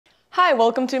Hi,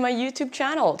 welcome to my YouTube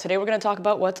channel. Today we're going to talk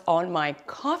about what's on my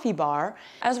coffee bar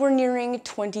as we're nearing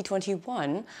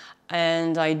 2021.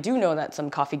 And I do know that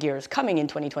some coffee gear is coming in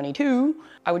 2022.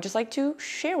 I would just like to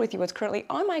share with you what's currently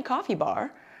on my coffee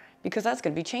bar because that's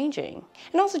going to be changing.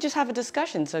 And also just have a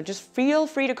discussion. So just feel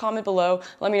free to comment below.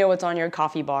 Let me know what's on your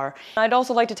coffee bar. I'd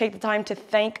also like to take the time to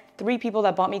thank 3 people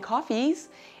that bought me coffees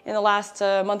in the last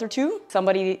month or two.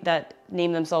 Somebody that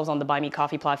named themselves on the Buy Me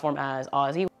Coffee platform as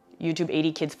Ozzy. YouTube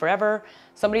 80 Kids Forever,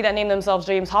 somebody that named themselves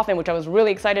James Hoffman, which I was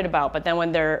really excited about, but then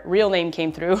when their real name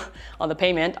came through on the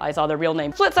payment, I saw their real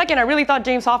name. Split second, I really thought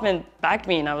James Hoffman backed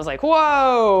me and I was like,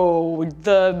 whoa,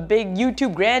 the big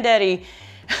YouTube granddaddy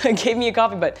gave me a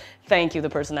coffee, but thank you,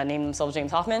 the person that named themselves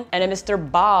James Hoffman. And a Mr.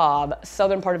 Bob,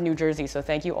 southern part of New Jersey, so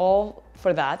thank you all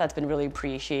for that. That's been really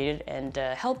appreciated and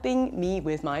helping me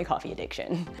with my coffee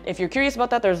addiction. If you're curious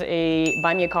about that, there's a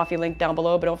Buy Me a Coffee link down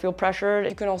below, but don't feel pressured.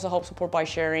 You can also help support by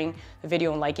sharing the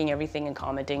video and liking everything and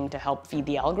commenting to help feed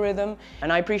the algorithm.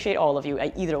 And I appreciate all of you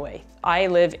either way. I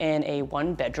live in a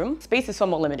 1-bedroom. Space is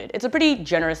somewhat limited. It's a pretty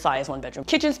generous size 1-bedroom.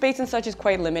 Kitchen space and such is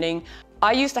quite limiting.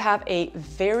 I used to have a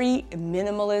very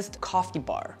minimalist coffee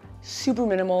bar. Super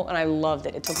minimal, and I loved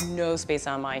it. It took no space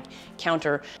on my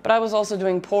counter, but I was also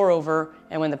doing pour over,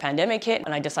 and when the pandemic hit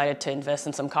and I decided to invest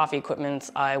in some coffee equipment,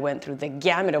 I went through the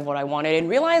gamut of what I wanted and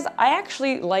realized I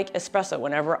actually like espresso.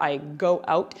 Whenever I go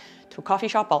out to a coffee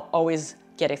shop, I'll always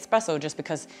get espresso just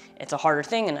because it's a harder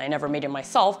thing and I never made it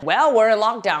myself. Well, we're in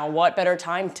lockdown. What better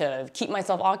time to keep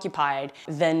myself occupied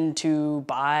than to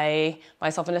buy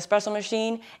myself an espresso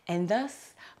machine, and thus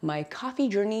my coffee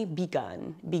journey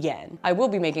began. I will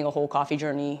be making a whole coffee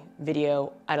journey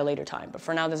video at a later time, but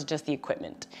for now, this is just the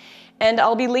equipment. And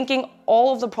I'll be linking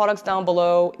all of the products down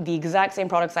below, the exact same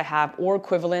products I have or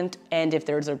equivalent. And if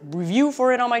there's a review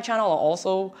for it on my channel, I'll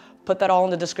also put that all in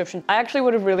the description. I actually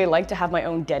would have really liked to have my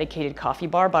own dedicated coffee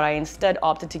bar, but I instead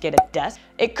opted to get a desk.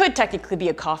 It could technically be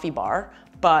a coffee bar,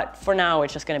 but for now,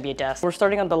 it's just gonna be a desk. We're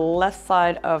starting on the left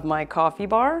side of my coffee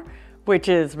bar, which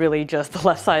is really just the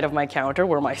left side of my counter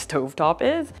where my stovetop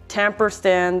is. Tamper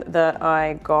stand that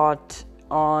I got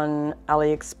on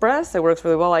Aliexpress. It works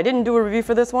really well. I didn't do a review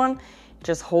for this one. It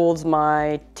just holds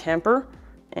my tamper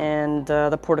and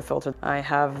the portafilter. I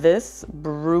have this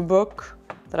brew book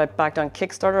that I backed on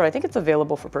Kickstarter. I think it's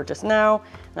available for purchase now.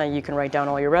 You can write down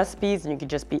all your recipes and you can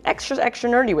just be extra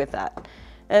nerdy with that.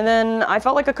 And then I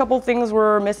felt like a couple things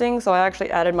were missing, so I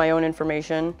actually added my own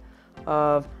information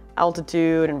of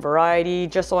altitude and variety,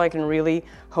 just so I can really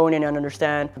hone in and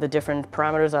understand the different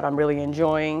parameters that I'm really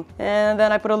enjoying. And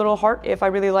then I put a little heart if I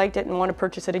really liked it and want to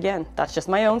purchase it again. That's just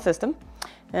my own system.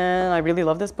 And I really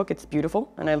love this book. It's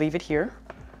beautiful. And I leave it here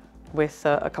with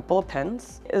a couple of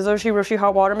pens. Zoshi Roshi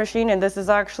hot water machine. And this is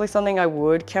actually something I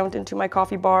would count into my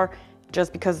coffee bar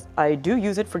just because I do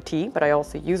use it for tea, but I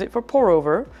also use it for pour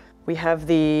over. We have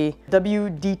the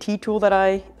WDT tool that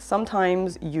I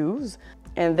sometimes use.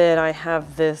 And then I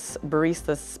have this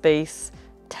Barista Space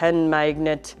 10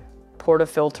 magnet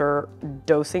portafilter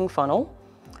dosing funnel,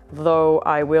 though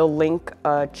I will link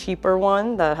a cheaper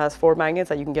one that has 4 magnets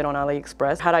that you can get on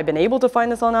Aliexpress. Had I been able to find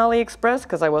this on Aliexpress,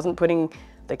 because I wasn't putting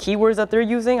the keywords that they're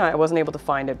using, I wasn't able to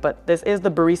find it, but this is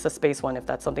the Barista Space one if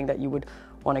that's something that you would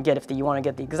want to get. If you want to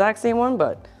get the exact same one,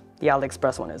 but the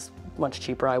Aliexpress one is much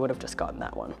cheaper, I would have just gotten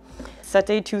that one.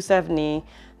 Sette 270,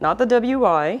 not the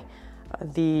WI,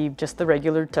 just the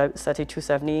regular Sette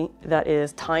 270 that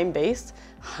is time-based.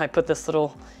 I put this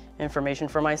little information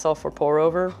for myself for pour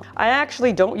over. I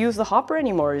actually don't use the hopper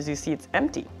anymore. As you see, it's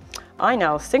empty. I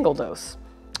now single dose.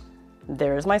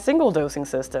 There's my single dosing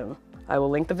system. I will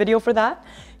link the video for that.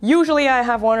 Usually I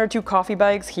have 1 or 2 coffee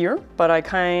bags here, but I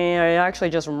actually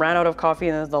just ran out of coffee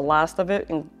and this is the last of it,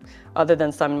 other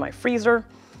than some in my freezer.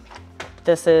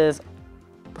 This is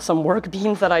some work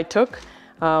beans that I took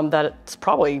that it's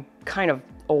probably kind of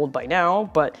old by now,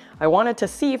 but I wanted to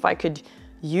see if I could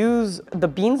use the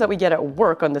beans that we get at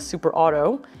work on the Super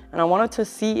Auto, and I wanted to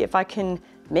see if I can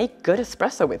make good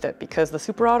espresso with it, because the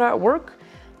Super Auto at work,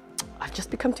 I've just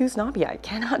become too snobby. I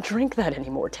cannot drink that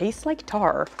anymore. It tastes like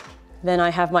tar. Then I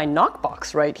have my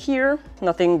knockbox right here.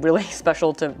 Nothing really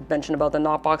special to mention about the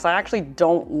knockbox. I actually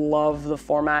don't love the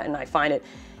format, and I find it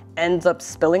ends up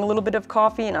spilling a little bit of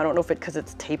coffee, and I don't know if because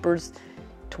it tapers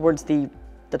towards the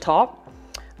top.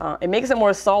 It makes it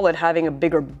more solid having a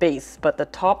bigger base, but the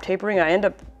top tapering, I end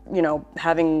up,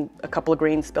 having a couple of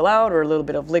grains spill out or a little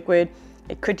bit of liquid.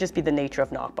 It could just be the nature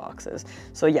of knockboxes.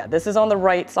 So yeah, this is on the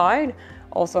right side.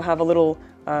 Also have a little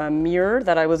mirror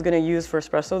that I was gonna use for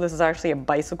espresso. This is actually a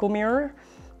bicycle mirror,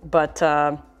 but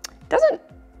doesn't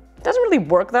really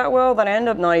work that well, but I end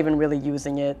up not even really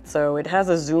using it. So it has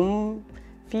a zoom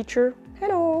feature,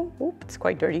 Hello. Oop, it's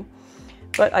quite dirty,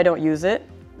 but I don't use it.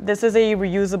 This is a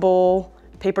reusable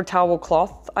paper towel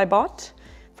cloth I bought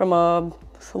from a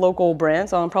local brand.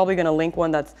 So I'm probably gonna link one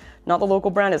that's not the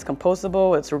local brand. It's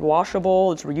compostable, it's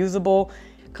washable, it's reusable.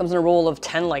 It comes in a roll of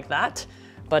 10 like that.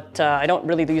 But I don't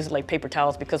really use it like paper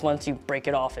towels because once you break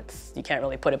it off, you can't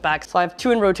really put it back. So I have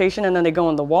 2 in rotation and then they go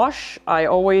in the wash. I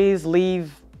always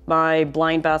leave my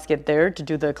blind basket there to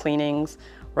do the cleanings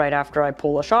right after I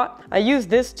pull a shot. I use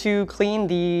this to clean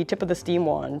the tip of the steam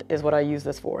wand is what I use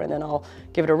this for. And then I'll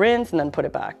give it a rinse and then put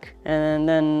it back. And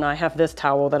then I have this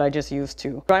towel that I just use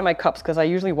to dry my cups because I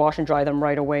usually wash and dry them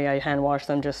right away. I hand wash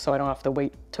them just so I don't have to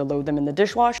wait to load them in the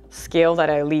dishwash. Scale that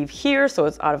I leave here so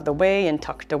it's out of the way and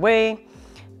tucked away.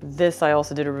 This I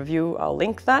also did a review, I'll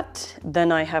link that.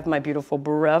 Then I have my beautiful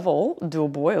Breville dual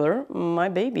boiler, my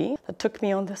baby, that took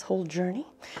me on this whole journey.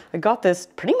 I got this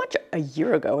pretty much a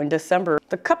year ago in December.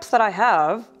 The cups that I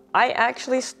have, I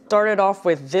actually started off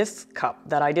with this cup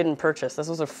that I didn't purchase. This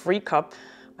was a free cup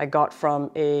I got from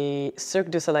a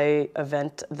Cirque du Soleil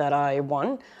event that I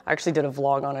won. I actually did a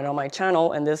vlog on it on my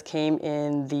channel, and this came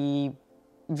in the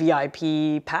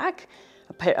VIP pack.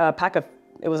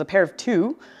 It was a pair of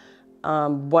 2.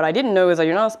 What I didn't know is that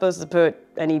you're not supposed to put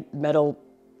any metal,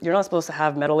 you're not supposed to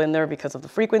have metal in there because of the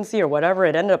frequency or whatever.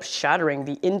 It ended up shattering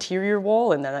the interior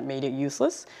wall and then that made it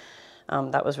useless.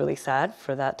 That was really sad.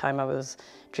 For that time I was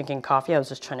drinking coffee, I was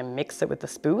just trying to mix it with the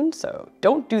spoon. So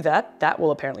don't do that, that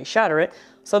will apparently shatter it.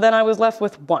 So then I was left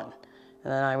with 1.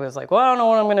 And then I was like, well, I don't know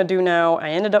what I'm gonna do now. I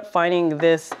ended up finding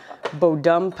this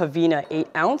Bodum Pavina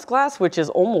 8-ounce glass, which is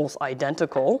almost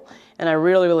identical. And I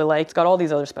really, really like it. It's got all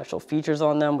these other special features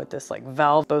on them with this like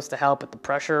valve supposed to help with the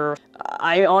pressure.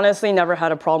 I honestly never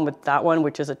had a problem with that one,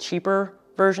 which is a cheaper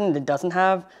version that doesn't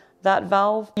have that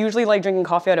valve. Usually like drinking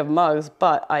coffee out of mugs,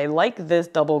 but I like this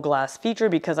double glass feature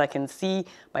because I can see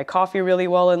my coffee really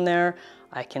well in there.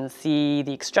 I can see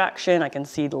the extraction, I can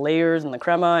see the layers and the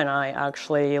crema, and I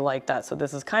actually like that. So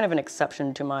this is kind of an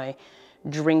exception to my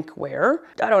drinkware.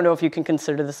 I don't know if you can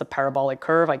consider this a parabolic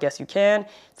curve. I guess you can.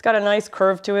 It's got a nice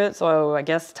curve to it, so I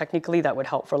guess technically that would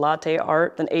help for latte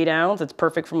art. An 8-ounce, it's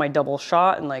perfect for my double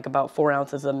shot, and like about 4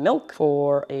 ounces of milk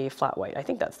for a flat white. I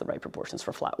think that's the right proportions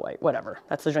for flat white, whatever.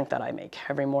 That's the drink that I make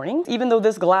every morning. Even though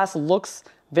this glass looks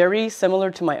very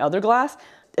similar to my other glass,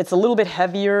 it's a little bit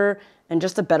heavier and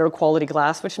just a better quality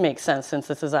glass, which makes sense since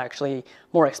this is actually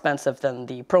more expensive than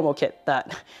the promo kit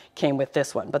that came with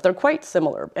this one. But they're quite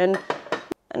similar. And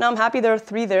I'm happy there are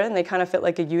 3 there and they kind of fit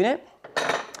like a unit.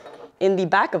 In the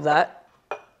back of that,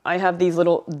 I have these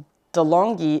little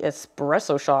Delonghi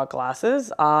espresso shot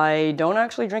glasses. I don't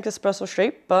actually drink espresso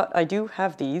straight, but I do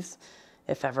have these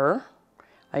if ever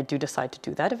I do decide to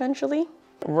do that eventually.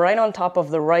 Right on top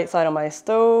of the right side of my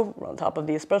stove, on top of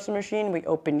the espresso machine, we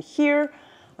open here.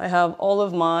 I have all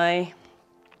of my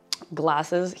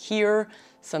glasses here,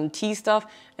 some tea stuff,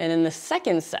 and in the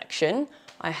second section,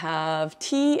 I have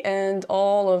tea and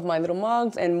all of my little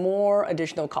mugs and more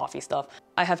additional coffee stuff.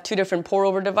 I have 2 different pour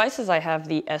over devices. I have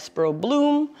the Esproo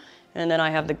Bloom, and then I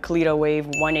have the Kalita Wave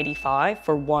 185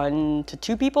 for 1 to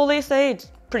 2 people, they say.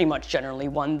 It's pretty much generally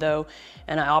 1 though,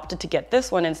 and I opted to get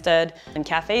this one instead. In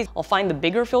cafes, I'll find the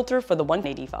bigger filter for the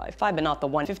 185, but not the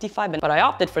 155, but I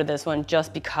opted for this one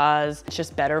just because it's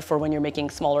just better for when you're making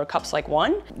smaller cups like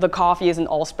 1. The coffee isn't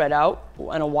all spread out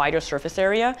on a wider surface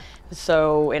area,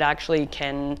 so it actually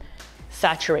can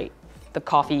saturate the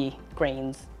coffee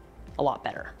grains a lot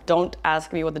better. Don't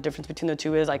ask me what the difference between the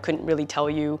 2 is. I couldn't really tell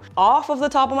you off of the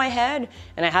top of my head,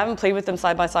 and I haven't played with them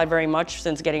side by side very much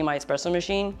since getting my espresso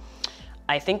machine.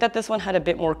 I think that this one had a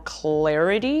bit more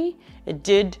clarity. It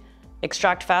did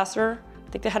extract faster. I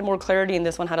think they had more clarity and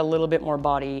this one had a little bit more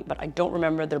body, but I don't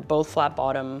remember. They're both flat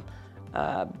bottom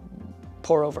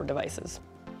pour over devices.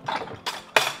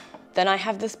 Then I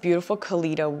have this beautiful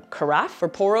Kalita carafe for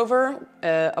pour over,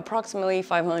 approximately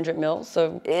 500 mils.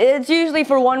 So it's usually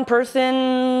for 1 person,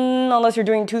 unless you're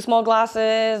doing 2 small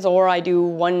glasses, or I do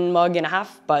 1 mug and a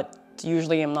half, but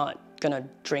usually I'm not gonna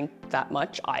drink that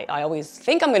much. I always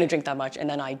think I'm gonna drink that much and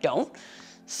then I don't.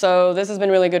 So this has been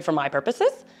really good for my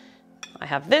purposes. I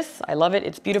have this, I love it,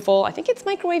 it's beautiful. I think it's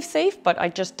microwave safe, but I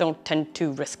just don't tend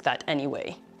to risk that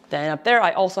anyway. Then up there,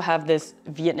 I also have this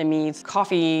Vietnamese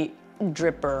coffee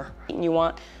dripper. You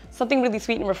want something really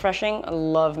sweet and refreshing. I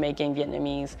love making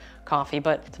Vietnamese coffee,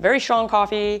 but it's a very strong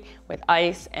coffee with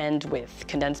ice and with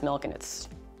condensed milk, and it's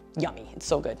yummy, it's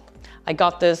so good. I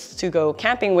got this to go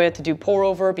camping with to do pour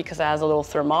over because it has a little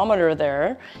thermometer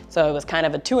there. So it was kind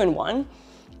of a 2-in-1,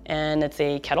 and it's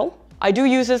a kettle. I do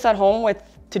use this at home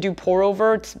to do pour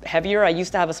over. It's heavier. I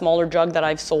used to have a smaller jug that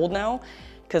I've sold now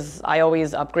because I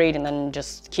always upgrade and then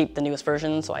just keep the newest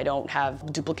version so I don't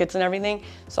have duplicates and everything.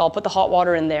 So I'll put the hot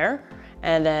water in there,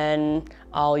 and then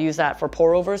I'll use that for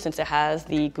pour over since it has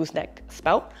the gooseneck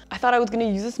spout. I thought I was gonna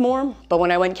use this more, but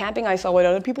when I went camping, I saw what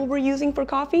other people were using for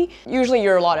coffee. Usually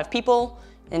you're a lot of people,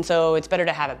 and so it's better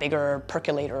to have a bigger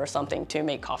percolator or something to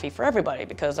make coffee for everybody,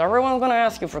 because everyone's gonna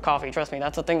ask you for coffee. Trust me,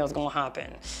 that's the thing that's gonna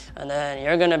happen. And then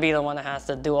you're gonna be the one that has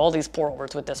to do all these pour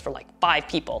overs with this for like 5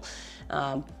 people.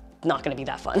 Not gonna be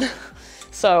that fun.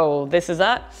 So this is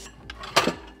that.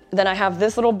 Then I have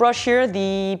this little brush here,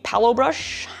 the Pallo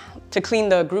brush, to clean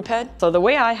the group head. So the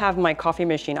way I have my coffee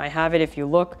machine, I have it, if you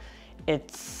look,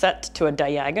 it's set to a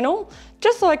diagonal,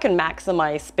 just so I can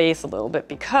maximize space a little bit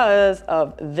because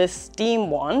of this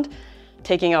steam wand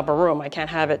taking up a room. I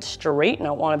can't have it straight, and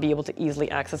I want to be able to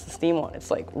easily access the steam wand. It's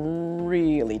like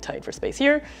really tight for space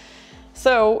here.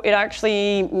 So it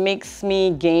actually makes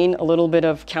me gain a little bit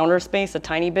of counter space, a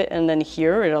tiny bit, and then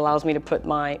here it allows me to put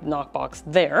my knockbox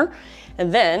there. And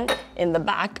then in the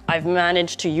back, I've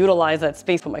managed to utilize that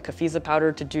space, put my Cafiza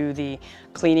powder to do the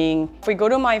cleaning. If we go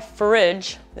to my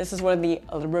fridge, this is where the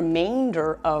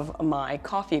remainder of my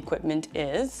coffee equipment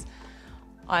is.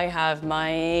 I have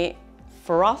my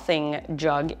frothing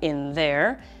jug in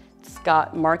there. It's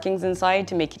got markings inside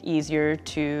to make it easier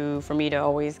for me to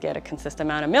always get a consistent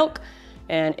amount of milk.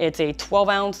 And it's a 12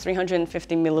 ounce,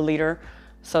 350 milliliter.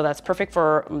 So that's perfect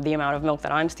for the amount of milk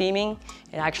that I'm steaming.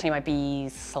 It actually might be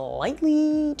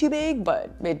slightly too big,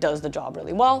 but it does the job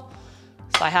really well.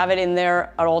 So I have it in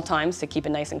there at all times to keep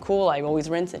it nice and cool. I always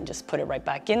rinse and just put it right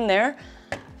back in there.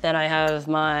 Then I have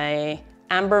my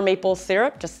amber maple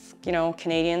syrup, just, you know,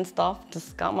 Canadian stuff.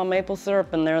 Just got my maple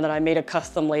syrup in there that I made a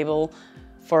custom label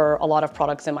for a lot of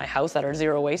products in my house that are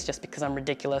zero waste, just because I'm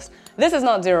ridiculous. This is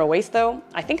not zero waste though.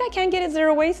 I think I can get it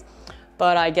zero waste,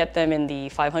 but I get them in the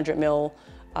 500 ml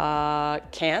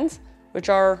cans, which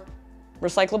are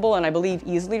recyclable and I believe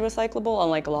easily recyclable,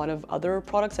 unlike a lot of other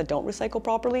products that don't recycle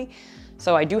properly.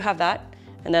 So I do have that.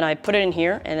 And then I put it in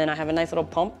here, and then I have a nice little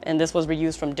pump, and this was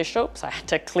reused from dish soap, so I had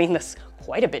to clean this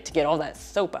quite a bit to get all that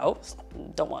soap out.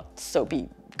 Don't want soapy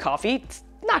coffee. It's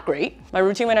not great. My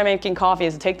routine when I'm making coffee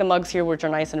is to take the mugs here, which are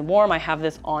nice and warm. I have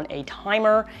this on a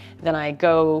timer. Then I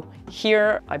go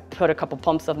here, I put a couple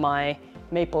pumps of my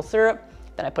maple syrup,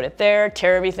 then I put it there,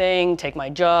 tear everything, take my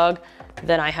jug.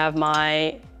 Then I have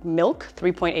my milk,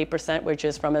 3.8%, which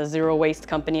is from a zero waste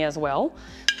company as well.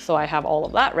 So I have all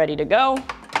of that ready to go.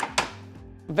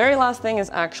 Very last thing is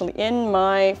actually in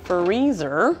my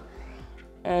freezer,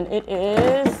 and it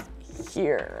is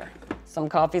here. Some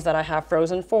coffees that I have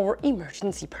frozen for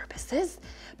emergency purposes,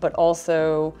 but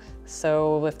also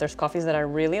so if there's coffees that I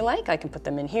really like, I can put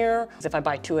them in here. If I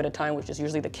buy 2 at a time, which is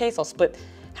usually the case, I'll split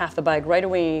half the bag right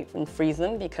away and freeze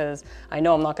them because I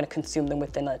know I'm not gonna consume them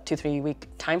within a 2-3 week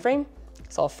time frame.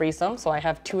 So I'll freeze them. So I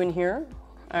have 2 in here,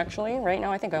 actually. Right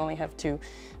now, I think I only have 2.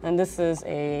 And this is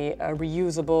a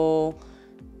reusable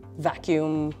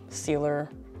vacuum sealer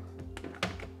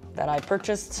that I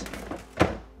purchased.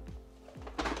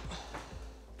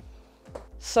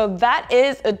 So that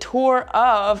is a tour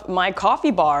of my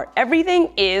coffee bar.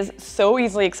 Everything is so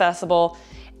easily accessible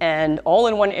and all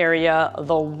in one area.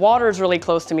 The water is really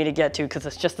close to me to get to because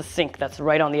it's just the sink that's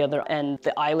right on the other end.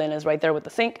 The island is right there with the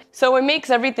sink. So it makes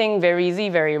everything very easy,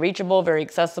 very reachable, very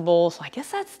accessible. So I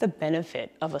guess that's the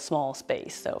benefit of a small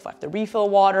space. So if I have to refill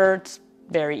water, it's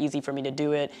very easy for me to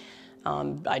do it.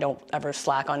 I don't ever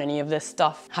slack on any of this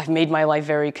stuff. I've made my life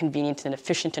very convenient and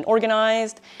efficient and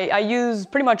organized. I use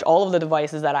pretty much all of the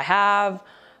devices that I have,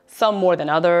 some more than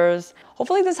others.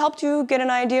 Hopefully this helped you get an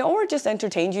idea or just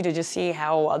entertained you to just see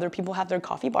how other people have their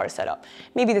coffee bars set up.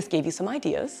 Maybe this gave you some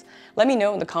ideas. Let me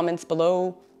know in the comments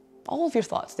below all of your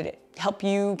thoughts. Did it help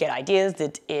you get ideas?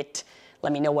 Did it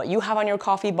let me know what you have on your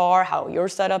coffee bar, how your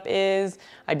setup is?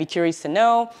 I'd be curious to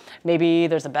know. Maybe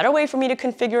there's a better way for me to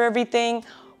configure everything.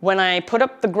 When I put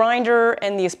up the grinder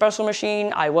and the espresso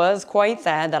machine, I was quite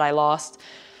sad that I lost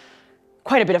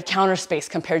quite a bit of counter space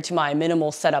compared to my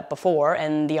minimal setup before.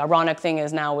 And the ironic thing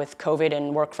is now with COVID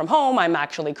and work from home, I'm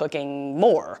actually cooking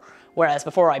more. Whereas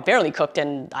before I barely cooked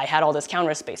and I had all this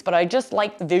counter space. But I just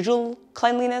like the visual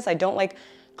cleanliness. I don't like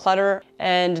clutter.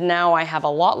 And now I have a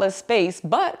lot less space,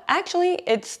 but actually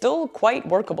it's still quite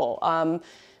workable.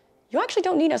 You actually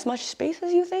don't need as much space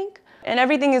as you think. And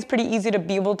everything is pretty easy to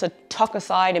be able to tuck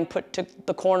aside and put to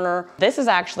the corner. This is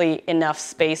actually enough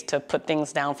space to put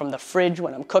things down from the fridge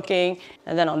when I'm cooking.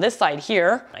 And then on this side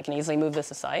here, I can easily move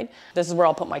this aside. This is where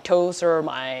I'll put my toaster,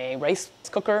 my rice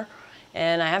cooker,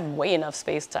 and I have way enough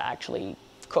space to actually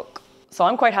cook. So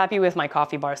I'm quite happy with my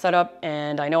coffee bar setup,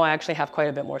 and I know I actually have quite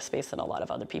a bit more space than a lot of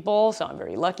other people, so I'm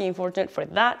very lucky and fortunate for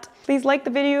that. Please like the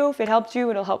video if it helped you.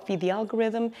 It'll help feed the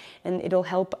algorithm, and it'll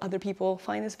help other people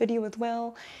find this video as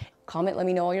well. Comment, let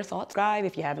me know all your thoughts. Subscribe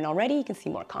if you haven't already. You can see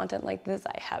more content like this.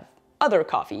 I have other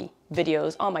coffee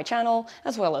videos on my channel,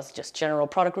 as well as just general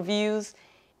product reviews.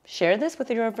 Share this with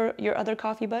your other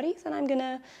coffee buddies, and I'm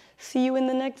gonna see you in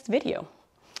the next video.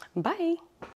 Bye.